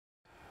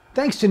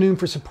Thanks to Noom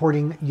for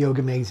supporting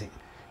YOGAmazing.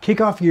 Kick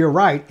off your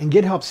right and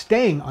get help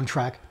staying on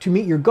track to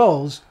meet your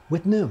goals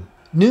with Noom.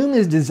 Noom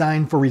is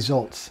designed for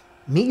results.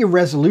 Meet your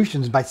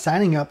resolutions by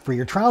signing up for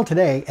your trial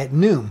today at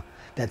Noom.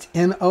 That's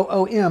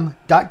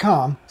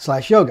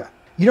Noom.com/yoga.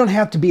 You don't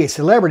have to be a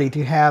celebrity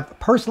to have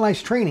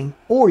personalized training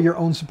or your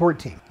own support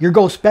team. Your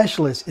goal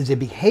specialist is a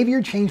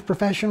behavior change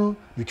professional,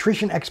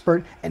 nutrition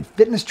expert, and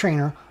fitness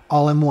trainer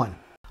all in one.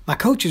 My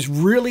coaches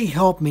really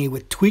helped me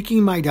with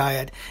tweaking my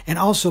diet and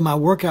also my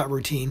workout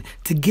routine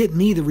to get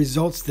me the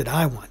results that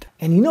I want.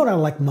 And you know what I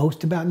like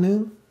most about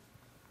Noom?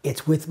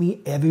 It's with me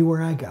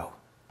everywhere I go.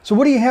 So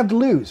what do you have to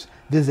lose?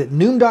 Visit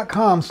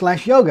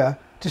Noom.com/yoga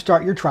to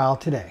start your trial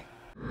today.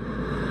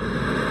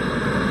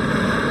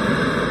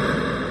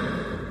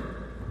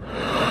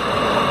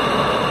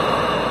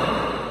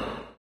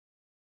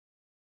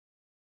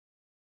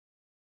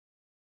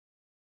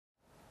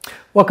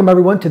 Welcome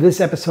everyone to this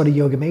episode of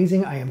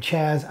YOGAmazing. I am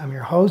Chaz, I'm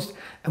your host,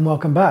 and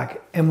welcome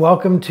back. And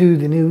welcome to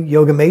the new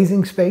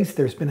YOGAmazing space.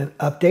 There's been an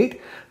update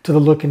to the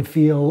look and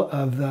feel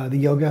of the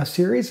yoga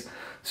series,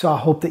 so I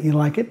hope that you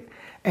like it.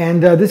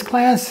 And this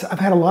class,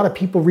 I've had a lot of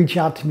people reach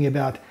out to me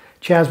about,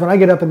 Chaz, when I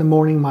get up in the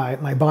morning,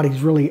 my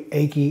body's really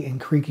achy and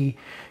creaky.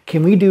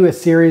 Can we do a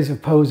series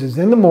of poses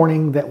in the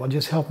morning that will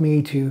just help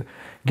me to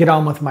get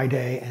on with my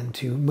day, and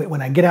to,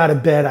 when I get out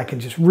of bed, I can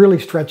just really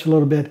stretch a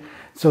little bit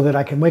so that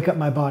I can wake up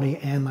my body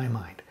and my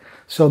mind.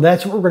 So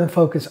that's what we're going to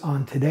focus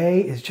on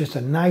today, is just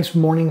a nice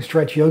morning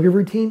stretch yoga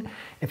routine.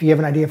 If you have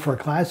an idea for a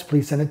class,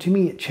 please send it to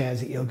me at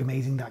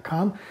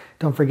chaz@yogamazing.com.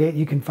 Don't forget,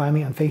 you can find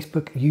me on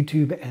Facebook,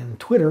 YouTube, and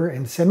Twitter,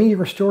 and send me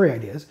your story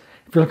ideas.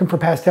 If you're looking for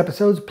past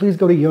episodes, please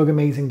go to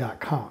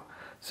yogamazing.com.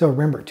 So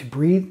remember to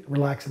breathe,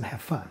 relax, and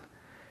have fun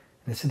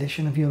in this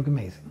edition of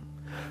YOGAmazing.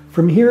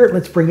 From here,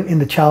 let's bring it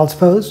into child's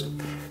pose.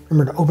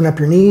 Remember to open up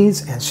your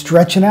knees and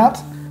stretch it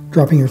out,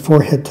 dropping your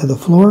forehead to the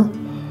floor.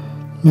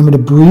 Remember to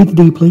breathe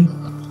deeply.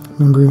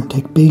 Remember,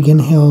 take big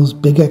inhales,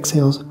 big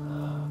exhales,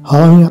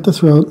 hollowing out the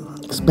throat,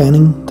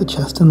 expanding the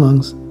chest and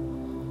lungs.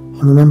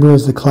 And remember,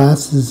 as the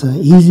class is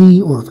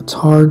easy, or if it's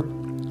hard,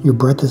 your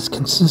breath is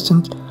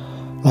consistent,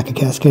 like a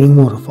cascading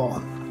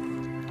waterfall.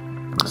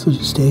 So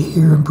just stay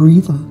here and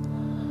breathe, and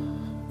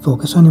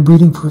focus on your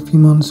breathing for a few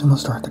moments, and we'll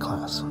start the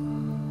class.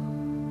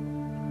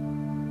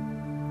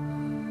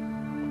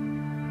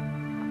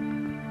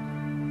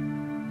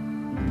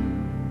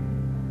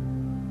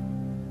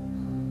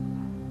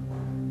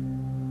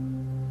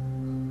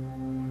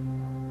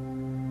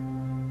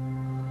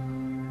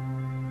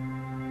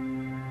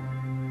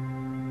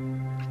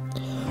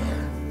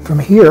 From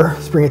here,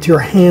 let's bring it to your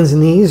hands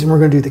and knees, and we're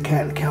going to do the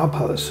cat and cow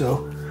pose.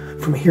 So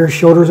from here,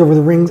 shoulders over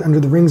the rings, under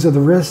the rings of the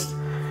wrist,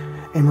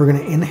 and we're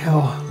going to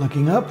inhale,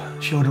 looking up,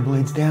 shoulder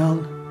blades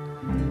down,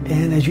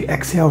 and as you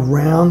exhale,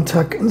 round,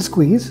 tuck, and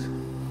squeeze.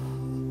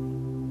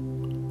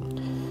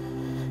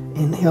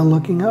 Inhale,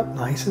 looking up,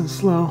 nice and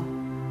slow,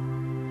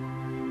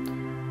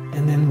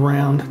 and then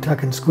round,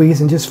 tuck, and squeeze,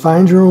 and just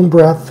find your own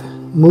breath,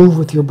 move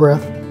with your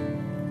breath,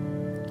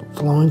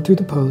 flowing through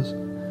the pose,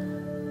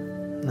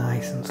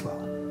 nice and slow.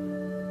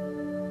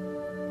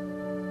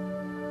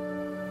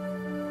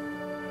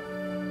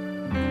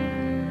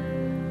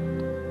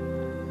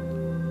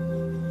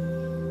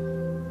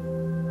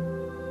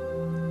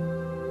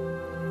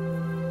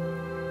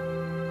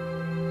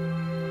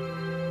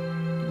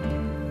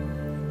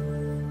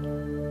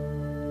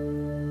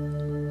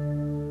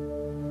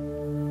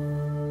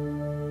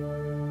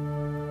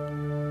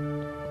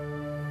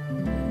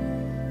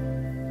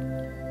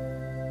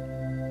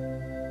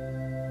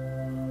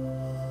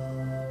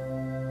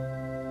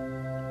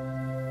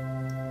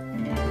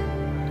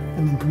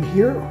 And then from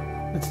here,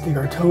 let's dig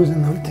our toes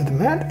into the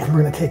mat, and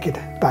we're going to take it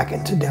back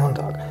into down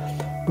dog.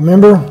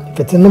 Remember, if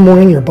it's in the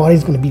morning, your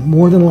body's going to be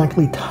more than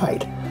likely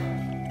tight.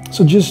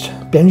 So just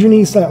bend your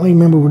knees slightly.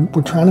 Remember,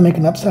 we're trying to make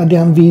an upside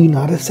down V,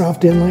 not a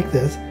soft in like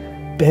this.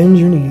 Bend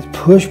your knees,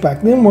 push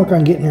back, then work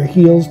on getting your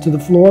heels to the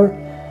floor.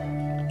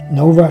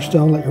 No rush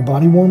though, let your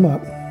body warm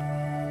up.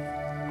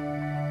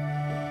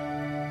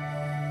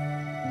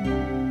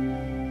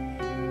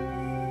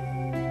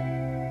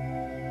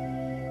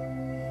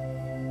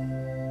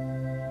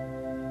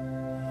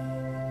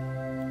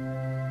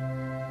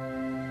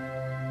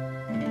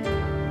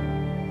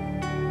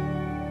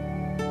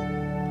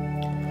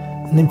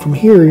 And then from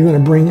here, you're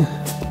going to bring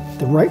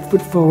the right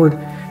foot forward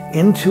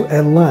into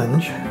a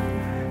lunge,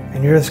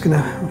 and you're just going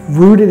to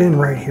root it in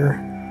right here.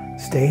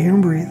 Stay here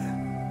and breathe.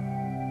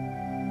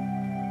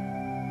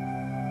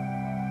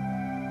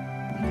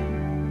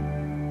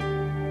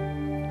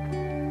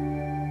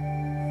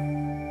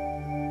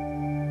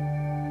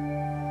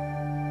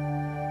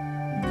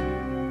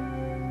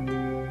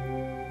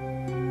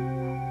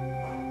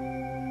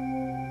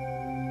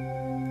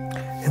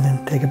 And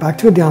then take it back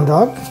to a down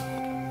dog.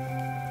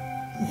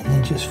 And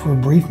then just for a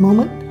brief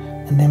moment,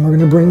 and then we're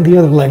going to bring the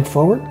other leg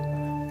forward.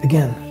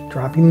 Again,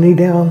 dropping the knee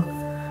down,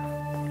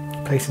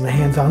 placing the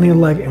hands on the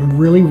leg, and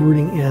really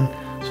rooting in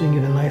so you can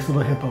get a nice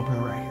little hip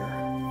opener right here.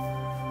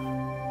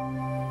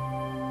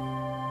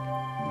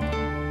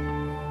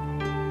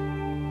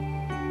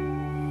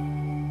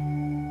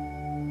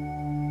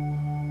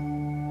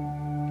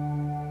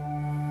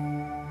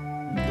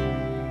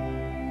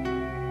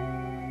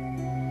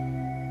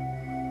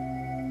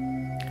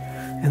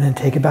 And then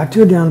take it back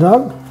to a down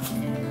dog.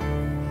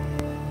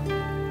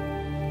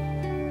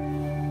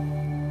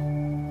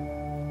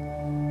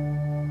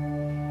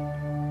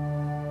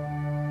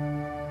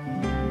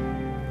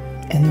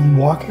 And then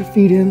walk your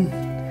feet in,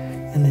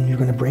 and then you're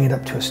going to bring it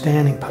up to a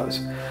standing pose.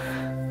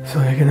 So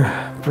you're going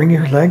to bring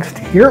your legs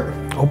to here,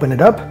 open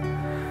it up,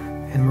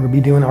 and we're going to be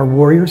doing our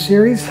warrior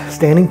series,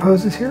 standing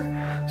poses here.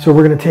 So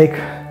we're going to take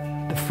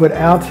the foot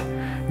out.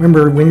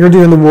 Remember, when you're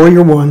doing the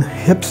warrior one,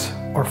 hips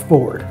are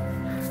forward.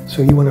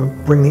 So you want to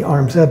bring the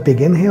arms up,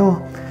 big inhale,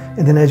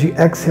 and then as you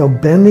exhale,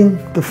 bending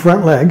the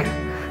front leg,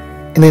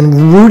 and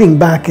then rooting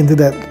back into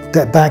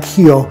that back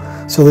heel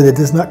so that it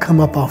does not come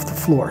up off the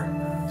floor.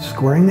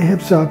 Squaring the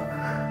hips up,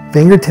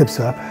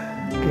 fingertips up,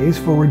 gaze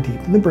forward,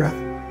 deepen the breath.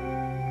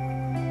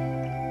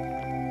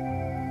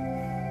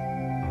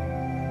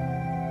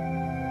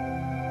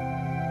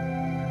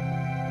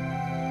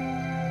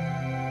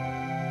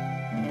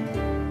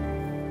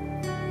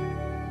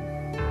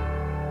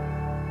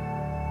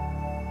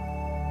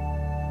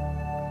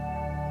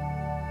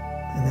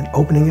 And then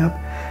opening up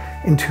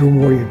into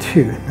warrior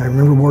two. Now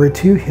remember, warrior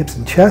two, hips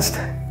and chest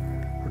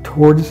are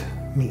towards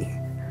me.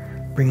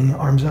 Bringing the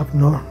arms up,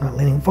 no, not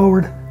leaning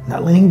forward,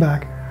 not leaning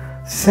back,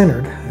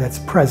 centered, that's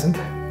present.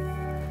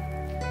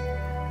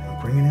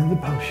 Bring it into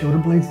the pose, shoulder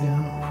blades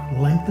down,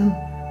 lengthen,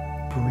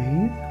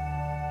 breathe.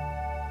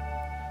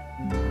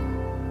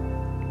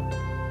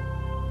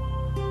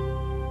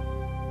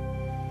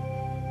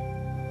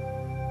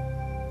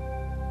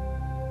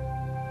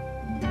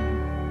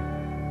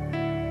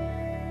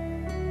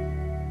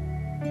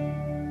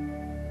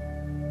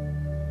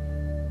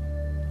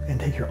 And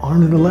take your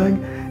arm to the leg,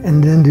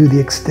 and then do the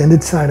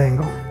extended side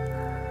angle.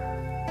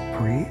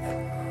 Breathe.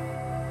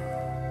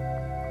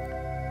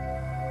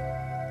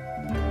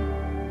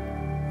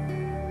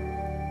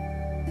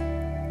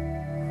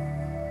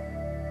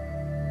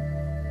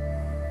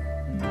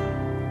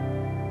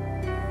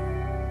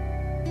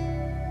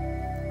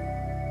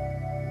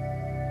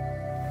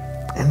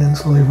 And then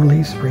slowly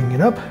release, bring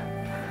it up.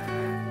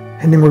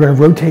 And then we're going to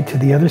rotate to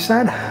the other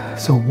side.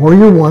 So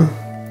warrior one,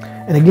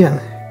 and again,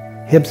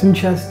 hips and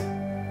chest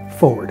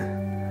forward.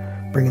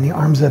 Bringing the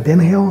arms up,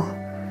 inhale,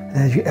 and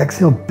as you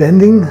exhale,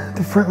 bending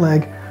the front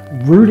leg,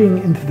 rooting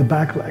into the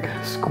back leg,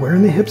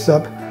 squaring the hips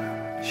up,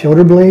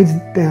 shoulder blades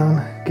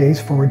down, gaze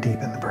forward,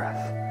 deepen the breath.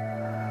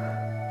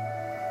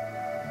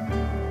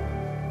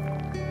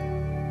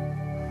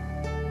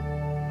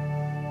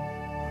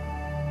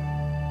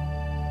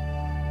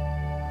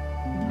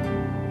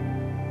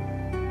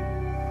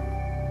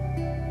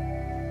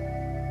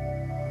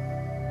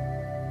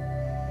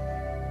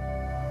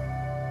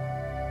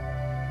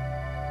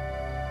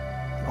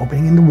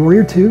 Opening into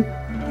warrior two.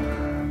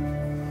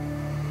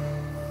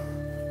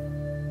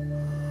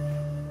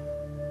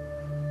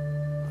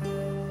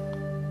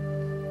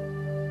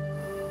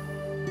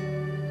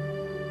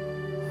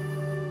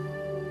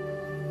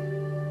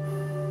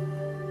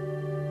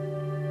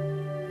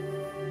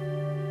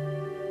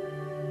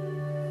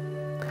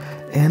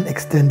 And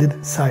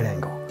extended side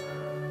angle.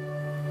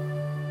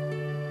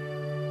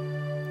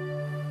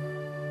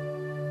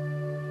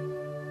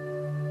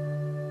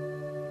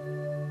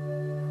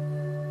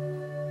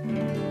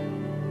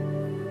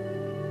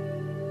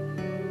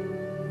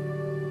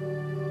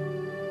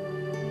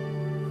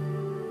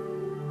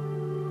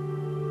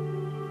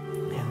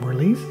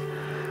 Release.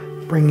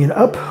 Bring it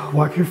up,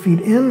 walk your feet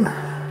in,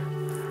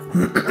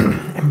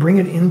 and bring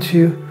it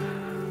into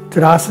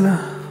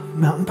Tadasana,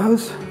 mountain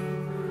pose.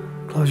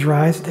 Close your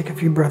eyes, take a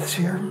few breaths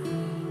here.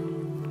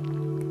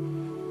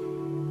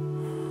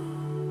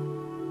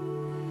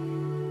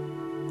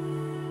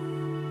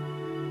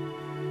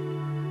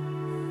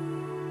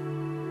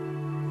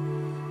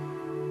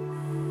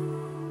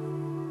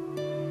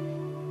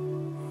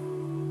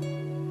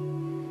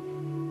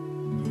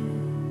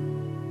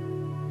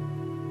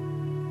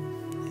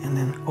 And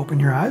then open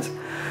your eyes.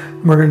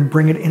 We're going to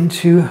bring it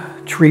into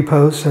tree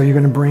pose. So you're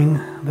going to bring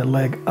the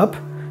leg up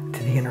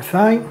to the inner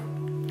thigh.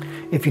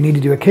 If you need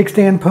to do a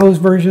kickstand pose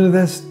version of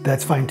this,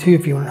 that's fine too.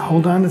 If you want to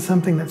hold on to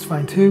something, that's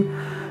fine too.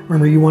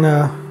 Remember, you want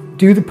to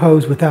do the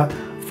pose without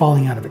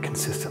falling out of it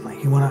consistently.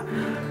 You want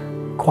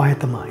to quiet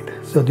the mind.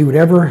 So do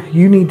whatever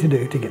you need to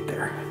do to get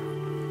there.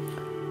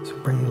 So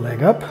bring the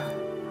leg up,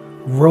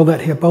 roll that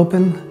hip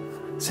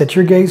open, set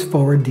your gaze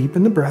forward,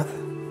 deepen the breath.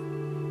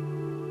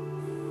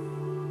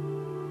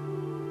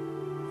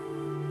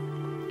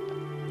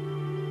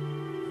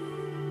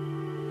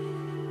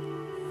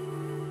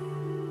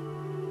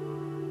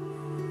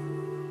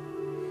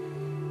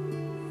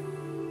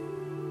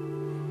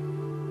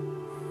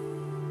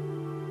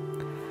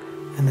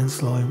 And then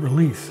slowly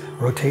release.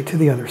 Rotate to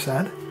the other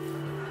side.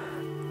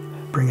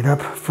 Bring it up,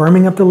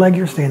 firming up the leg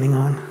you're standing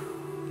on,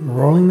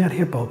 rolling that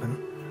hip open,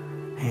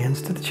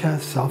 hands to the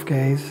chest, soft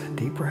gaze,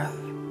 deep breath.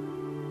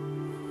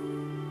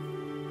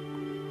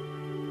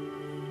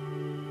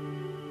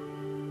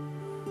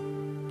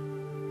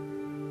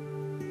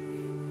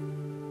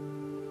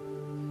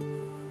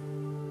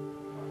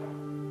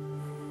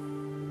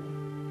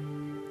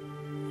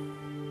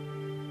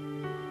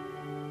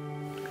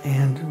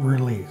 And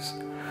release.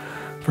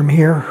 From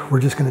here,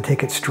 we're just going to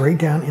take it straight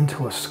down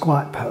into a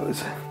squat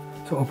pose.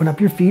 So open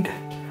up your feet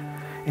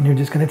and you're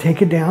just going to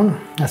take it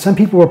down. Now some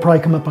people will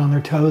probably come up on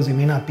their toes. They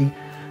may not be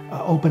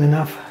open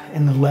enough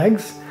in the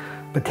legs,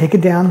 but take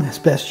it down as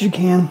best as you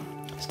can.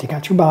 Stick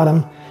out your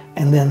bottom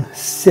and then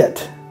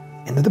sit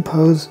into the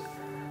pose.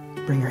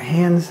 Bring your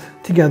hands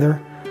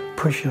together.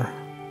 Push your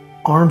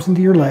arms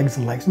into your legs,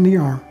 the legs into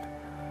your arm.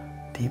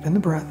 Deepen the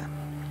breath.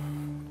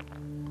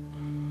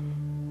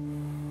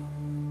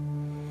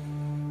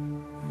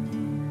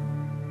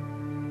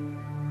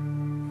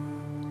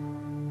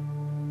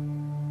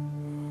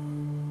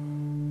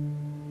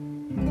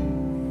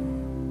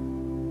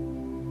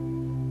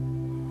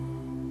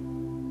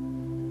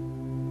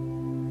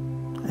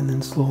 And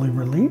then slowly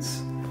release.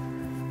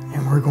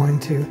 And we're going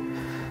to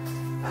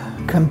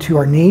come to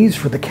our knees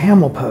for the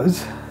camel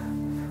pose.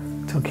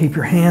 So keep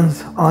your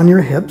hands on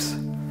your hips.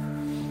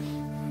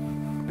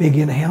 Big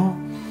inhale.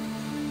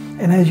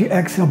 And as you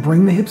exhale,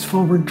 bring the hips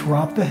forward,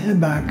 drop the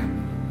head back.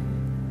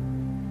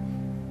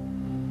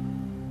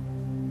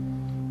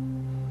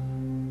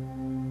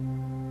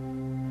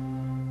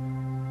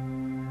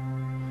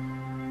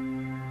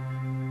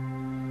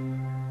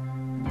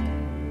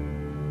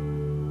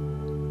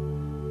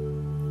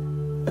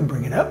 And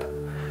bring it up.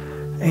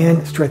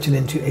 And stretch it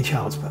into a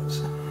child's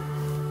pose.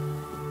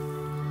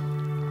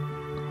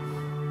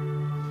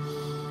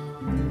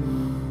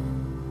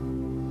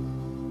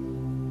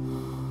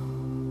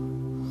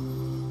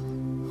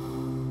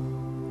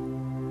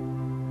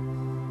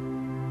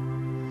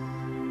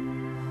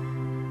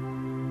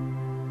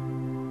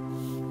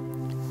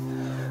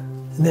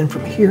 And then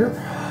from here,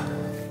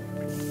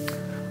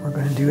 we're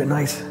going to do a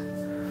nice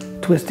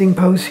twisting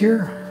pose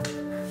here.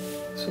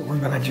 So we're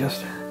going to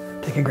just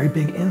take a great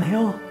big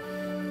inhale.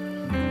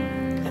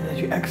 And as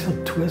you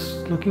exhale,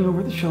 twist, looking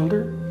over the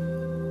shoulder.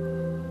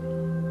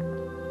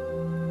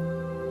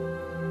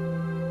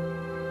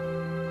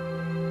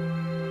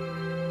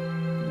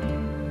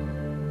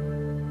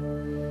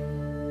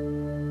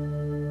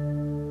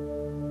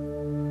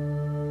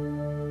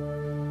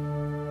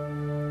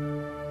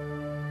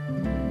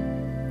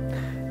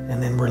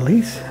 And then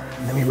release.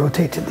 And then we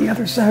rotate to the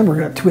other side. We're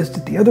going to twist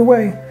it the other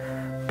way.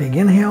 Big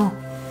inhale.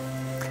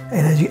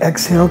 And as you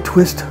exhale,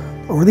 twist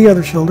over the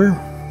other shoulder.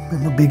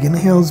 And the big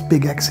inhales,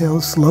 big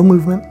exhales, slow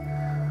movement.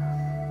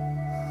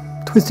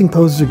 Twisting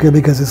poses are good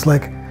because it's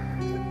like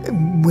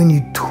when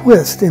you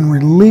twist and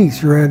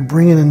release, you're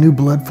bringing a new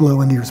blood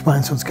flow into your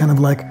spine. So it's kind of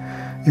like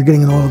you're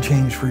getting an oil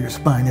change for your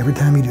spine every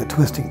time you do a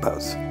twisting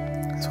pose.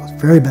 So it's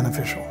very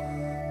beneficial,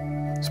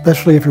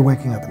 especially if you're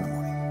waking up in the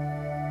morning.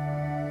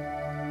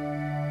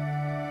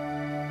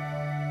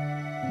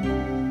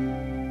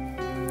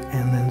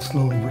 And then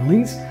slowly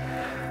release.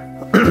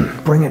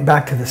 Bring it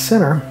back to the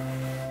center.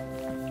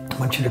 I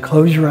want you to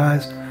close your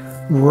eyes,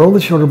 roll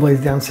the shoulder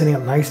blades down, sitting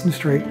up nice and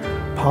straight,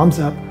 palms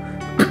up.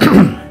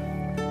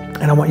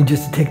 And I want you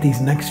just to take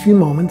these next few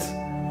moments,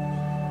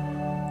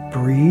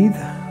 breathe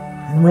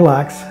and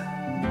relax,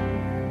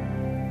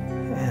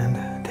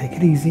 and take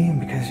it easy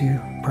because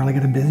you probably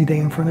got a busy day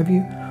in front of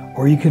you,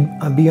 or you could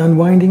be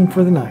unwinding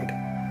for the night.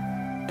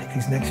 Take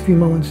these next few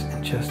moments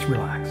and just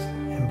relax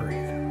and breathe.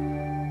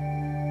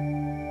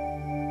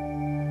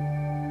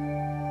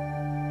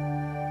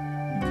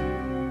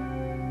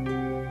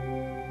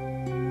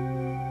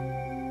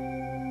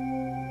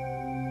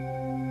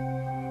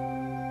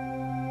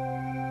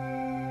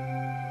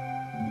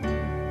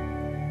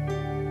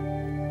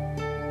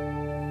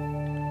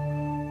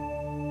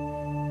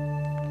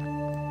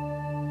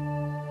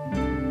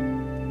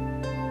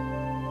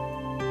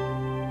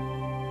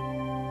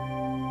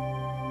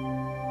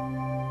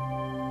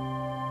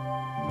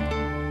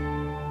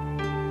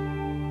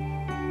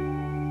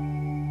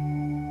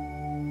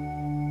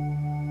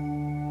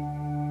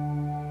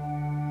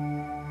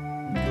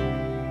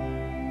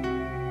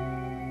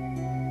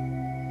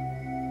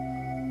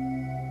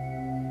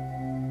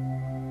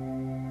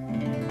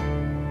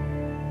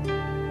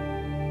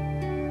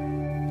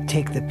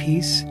 Take the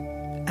peace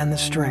and the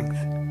strength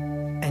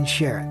and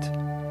share it.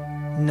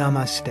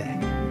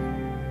 Namaste.